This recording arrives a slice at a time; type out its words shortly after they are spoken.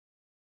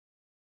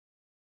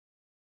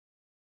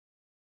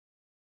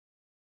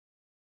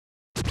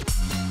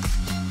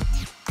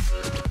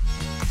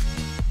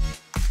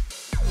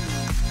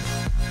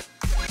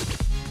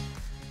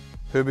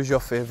Who was your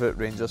favourite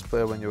Rangers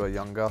player when you were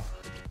younger?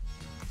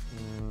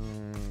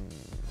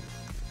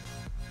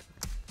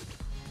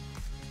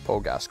 Paul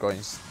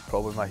Gascoigne's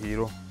probably my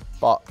hero.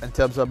 But in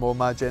terms of more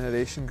my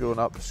generation growing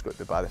up, it's got to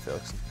be Barry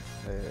Ferguson.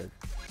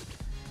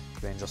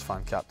 Rangers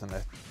fan, captain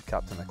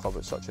the club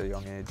at such a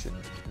young age, and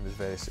he was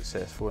very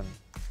successful. And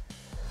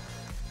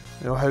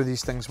you know how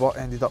these things work.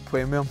 Ended up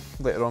playing with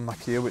him later on in my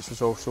career, which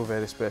was also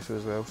very special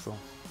as well. So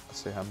I'd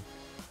say him.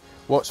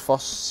 What's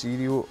first,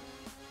 cereal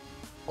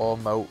or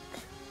milk?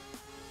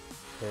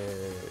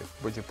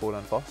 Would you pour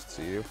in first?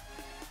 Cereal.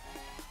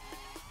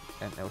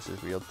 Anything else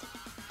is weird.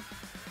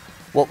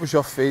 What was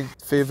your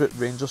favourite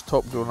Rangers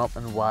top growing up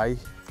and why?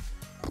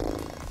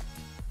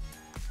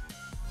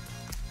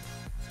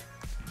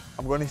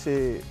 I'm going to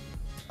say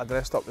I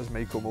dressed up as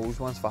Michael Moles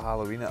once for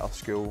Halloween at our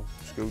school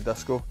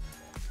disco,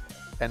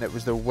 and it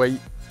was the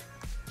white,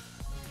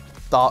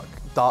 dark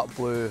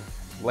blue,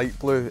 light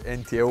blue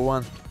NTL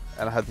one,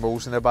 and I had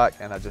moles in the back,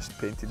 and I just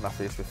painted my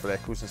face with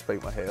freckles and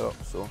spiked my hair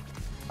up. So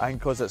I think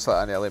because it's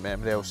like an early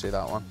memory, I'll say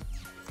that one.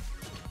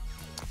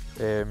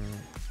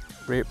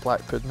 Rate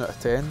black pudding out of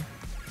 10.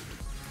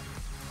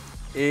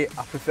 8.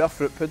 I prefer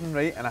fruit pudding,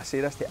 right? And I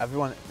say this to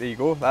everyone. There you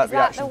go. That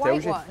reaction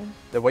tells you.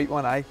 The white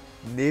one, aye.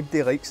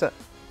 Nobody likes it,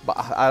 but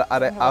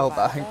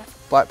I think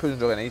black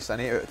pudding's really nice. An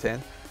 8 out of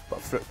 10.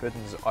 But fruit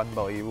pudding's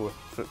unbelievable.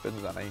 Fruit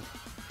pudding's a 9.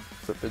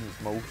 Fruit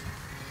pudding's moles.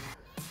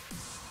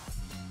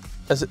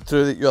 Is it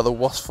true that you're the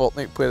worst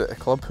fortnight player at the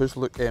club? Who's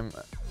Luke?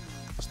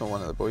 That's not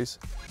one of the boys.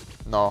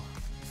 No,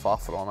 far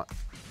from it.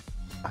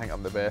 I think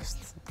I'm the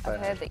best. I've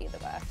heard that you're the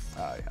best.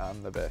 Aye,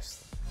 I'm the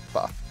best.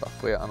 But I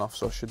play it enough,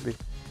 so I should be.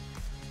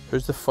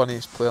 Who's the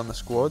funniest player in the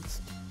squad?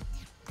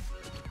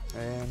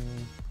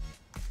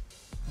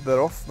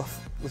 They're off.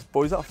 There's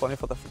boys that are funny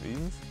for different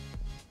reasons.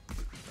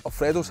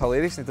 Alfredo's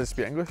hilarious and he doesn't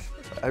speak English.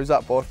 How's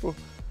that possible?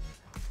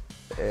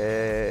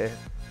 There's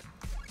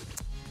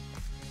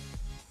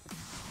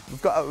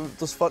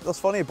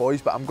funny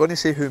boys, but I'm going to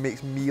say who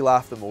makes me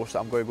laugh the most.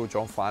 I'm going to go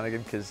John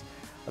Flanagan because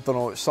I don't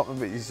know, it's something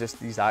about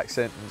his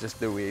accent and just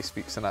the way he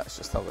speaks, and that's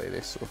just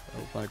hilarious. So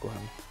I'm going to go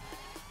him.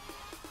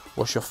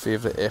 What's your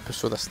favourite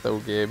episode of Still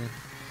Game?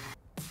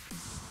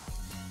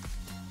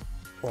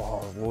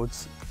 Oh,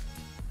 loads.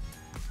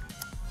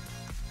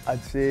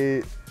 I'd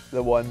say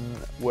the one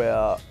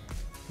where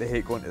they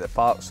hate going to the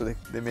park, so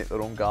they make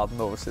their own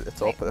garden, obviously at the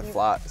top of the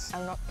flats.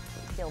 He'll know,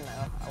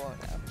 I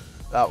won't know.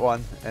 That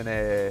one, and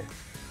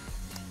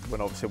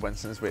when obviously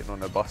Winston's waiting on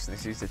the bus and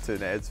he sees the two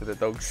Neds with the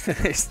dogs, and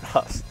he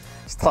starts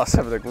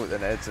having a go at the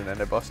Neds, and then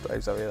the bus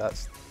drives away.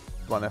 That's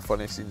one of the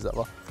funniest scenes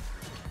ever.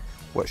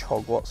 Which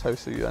Hogwarts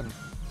house are you in?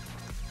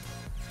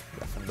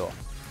 Gryffindor.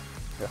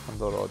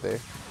 Gryffindor all day.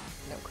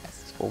 No question.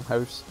 Home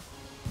house.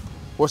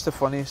 What's the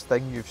funniest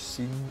thing you've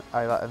seen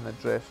either in the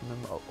dressing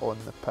room or on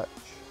the pitch?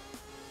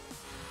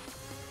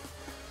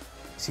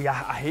 See,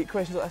 I hate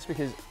questions like this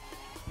because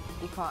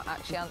you can't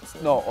actually answer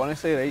them. No,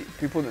 honestly, right,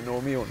 people that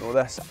know me don't know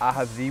this. I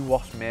have the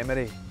worst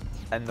memory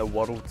in the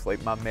world.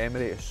 Like, my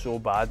memory is so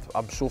bad.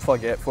 I'm so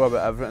forgetful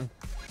about everything.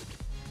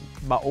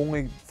 My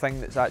only thing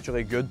that's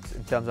actually good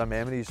in terms of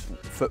memory is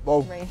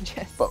football.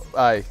 Rangers. But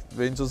aye,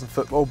 Rangers and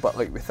football. But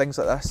like with things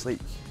like this, like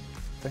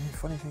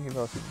funny thing you've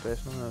ever seen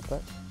dressing on the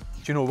pitch.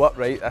 Do you know what?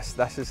 Right,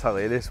 this is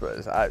hilarious, but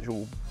it's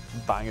actual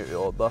bang out of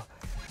order.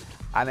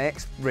 An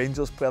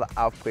ex-Rangers player that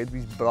I've played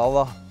with, his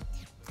brother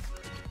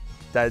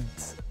did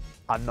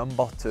a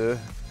number 2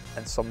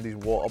 in somebody's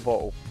water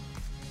bottle.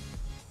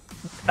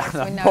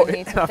 So we now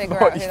need to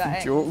figure out who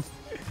that is.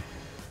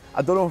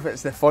 I don't know if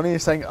it's the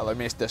funniest thing or the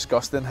most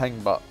disgusting thing,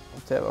 but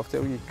I'll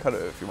tell you, cut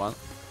it out if you want.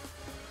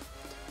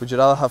 Would you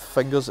rather have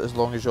fingers as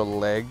long as your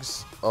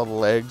legs, or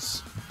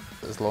legs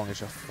as long as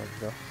your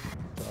finger?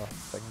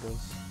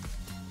 Fingers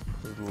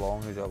as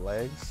long as your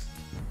legs?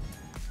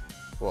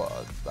 What?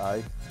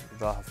 Aye,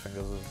 I'd rather have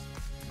fingers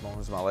as long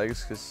as my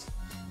legs, because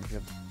if you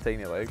have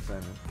tiny legs,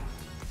 then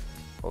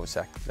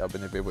obviously I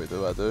wouldn't be able to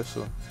do what I do.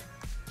 So,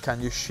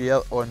 can you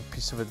share on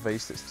piece of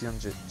advice that Steven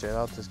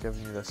Gerrard has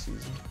given you this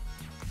season?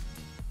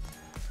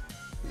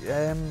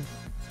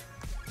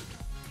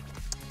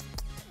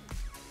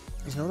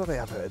 He's not really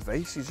about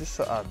advice, he's just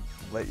sort of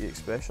let you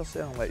express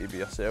yourself and let you be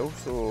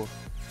yourself. So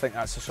I think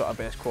that's the sort of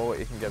best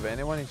quality you can give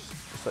anyone, he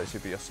just lets you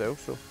be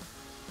yourself. So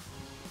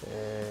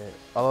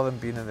other than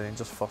being in the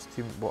Rangers first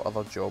team, what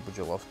other job would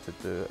you love to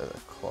do at the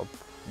club?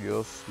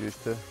 Yours,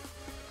 used to,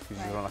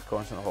 because you're on a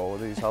constant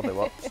holiday, he's hardly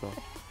work, so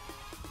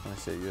I'm going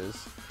to say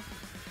yours.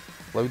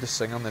 Loudest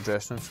singer in the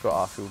dressing room,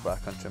 Scott Arfield,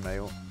 Backcountry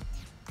Mile.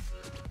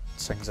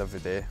 Sings every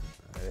day.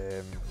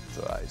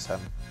 So that is him.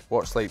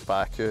 What's like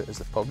Baku? Is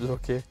the pubs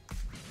okay?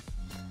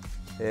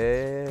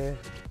 Did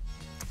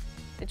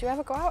you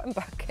ever go out in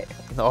Baku?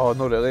 No,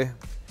 not really.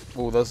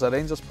 Well, there's a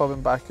Rangers pub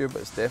in Baku,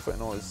 but it's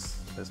definitely not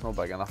it's not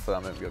big enough for the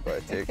amount we're going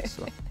to take.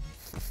 So.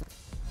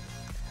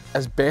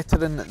 Is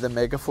better in the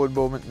megaphone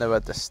moment now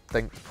a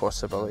distinct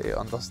possibility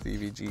under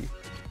Stevie G?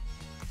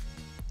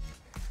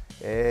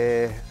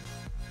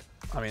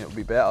 I mean, it'll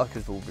be better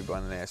because we'll be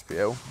winning the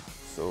SPL,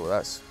 so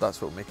that's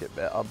what'll make it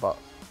better. But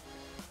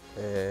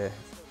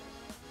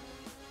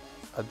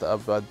I'd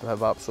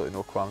have absolutely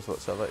no qualms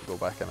whatsoever to go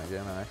back in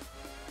again. Aye.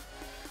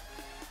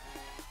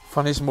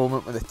 Funniest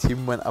moment when the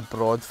team went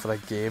abroad for a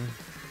game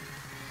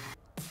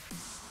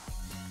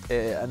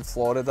in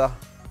Florida.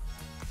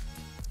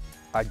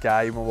 A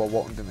guy, when we were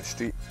walking down the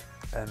street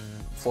in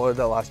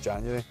Florida last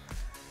January,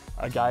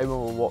 a guy, when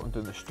we were walking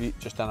down the street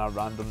just in a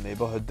random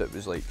neighbourhood that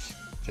was like,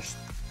 just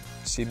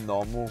seemed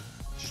normal,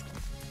 just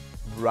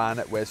ran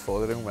at West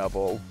Florian with a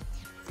ball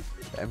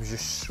and was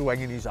just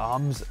swinging his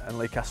arms in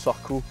like a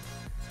circle,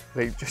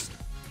 like just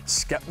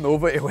skipping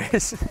over to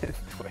West.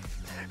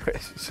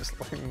 West was just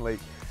looking like,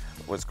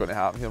 what's going to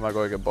happen here? Am I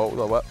going to get bottled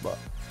or what? But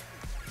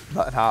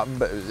nothing happened.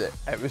 But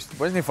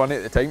wasn't funny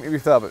at the time, to be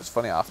fair, but it was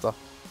funny after.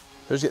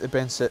 Who's got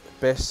the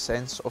best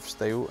sense of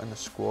style in the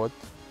squad?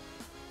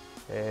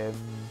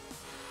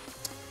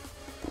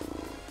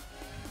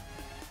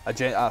 I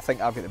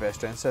think I've got the best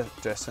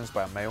dress sense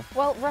by a mile.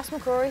 Well, Russ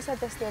McCrory said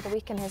this the other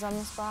week in his On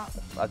the Spot.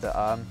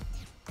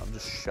 I'm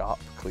just sharp,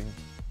 clean,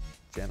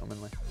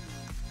 gentlemanly.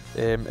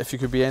 If you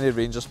could be any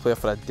Rangers player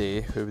for a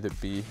day, who would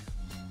it be?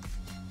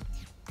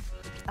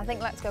 I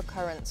think let's go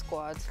current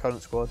squad.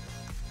 Current squad?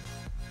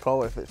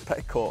 Probably, if it's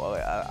pretty cool.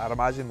 Like, I'd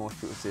imagine most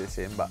people say the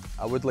same, but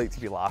I would like to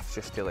be Laugh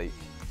just to like...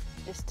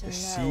 Just to know.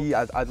 See,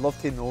 I'd love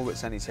to know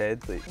what's in his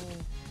head, like,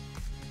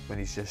 when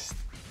he's just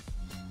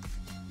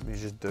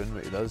doing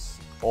what he does.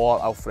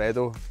 Or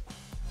Alfredo.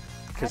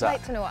 I'd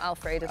like to know what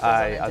Alfredo does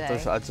on a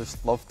day. I'd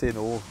just love to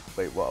know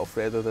like what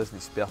Alfredo does in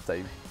his spare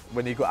time.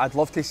 I'd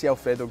love to see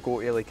Alfredo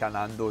go to like a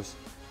Nando's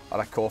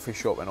or a coffee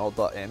shop and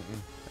order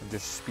anything and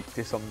just speak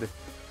to somebody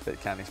that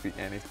can't speak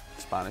any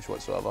Spanish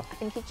whatsoever. I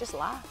think he'd just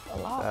laugh a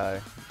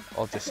lot.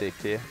 Or just say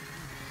K.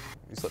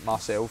 He's like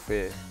Marcel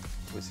for,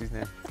 what's his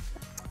name?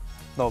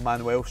 No,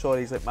 Manuel, sorry,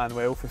 he's like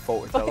Manuel for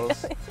Faulty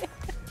Towers.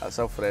 That's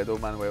Alfredo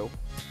Manuel.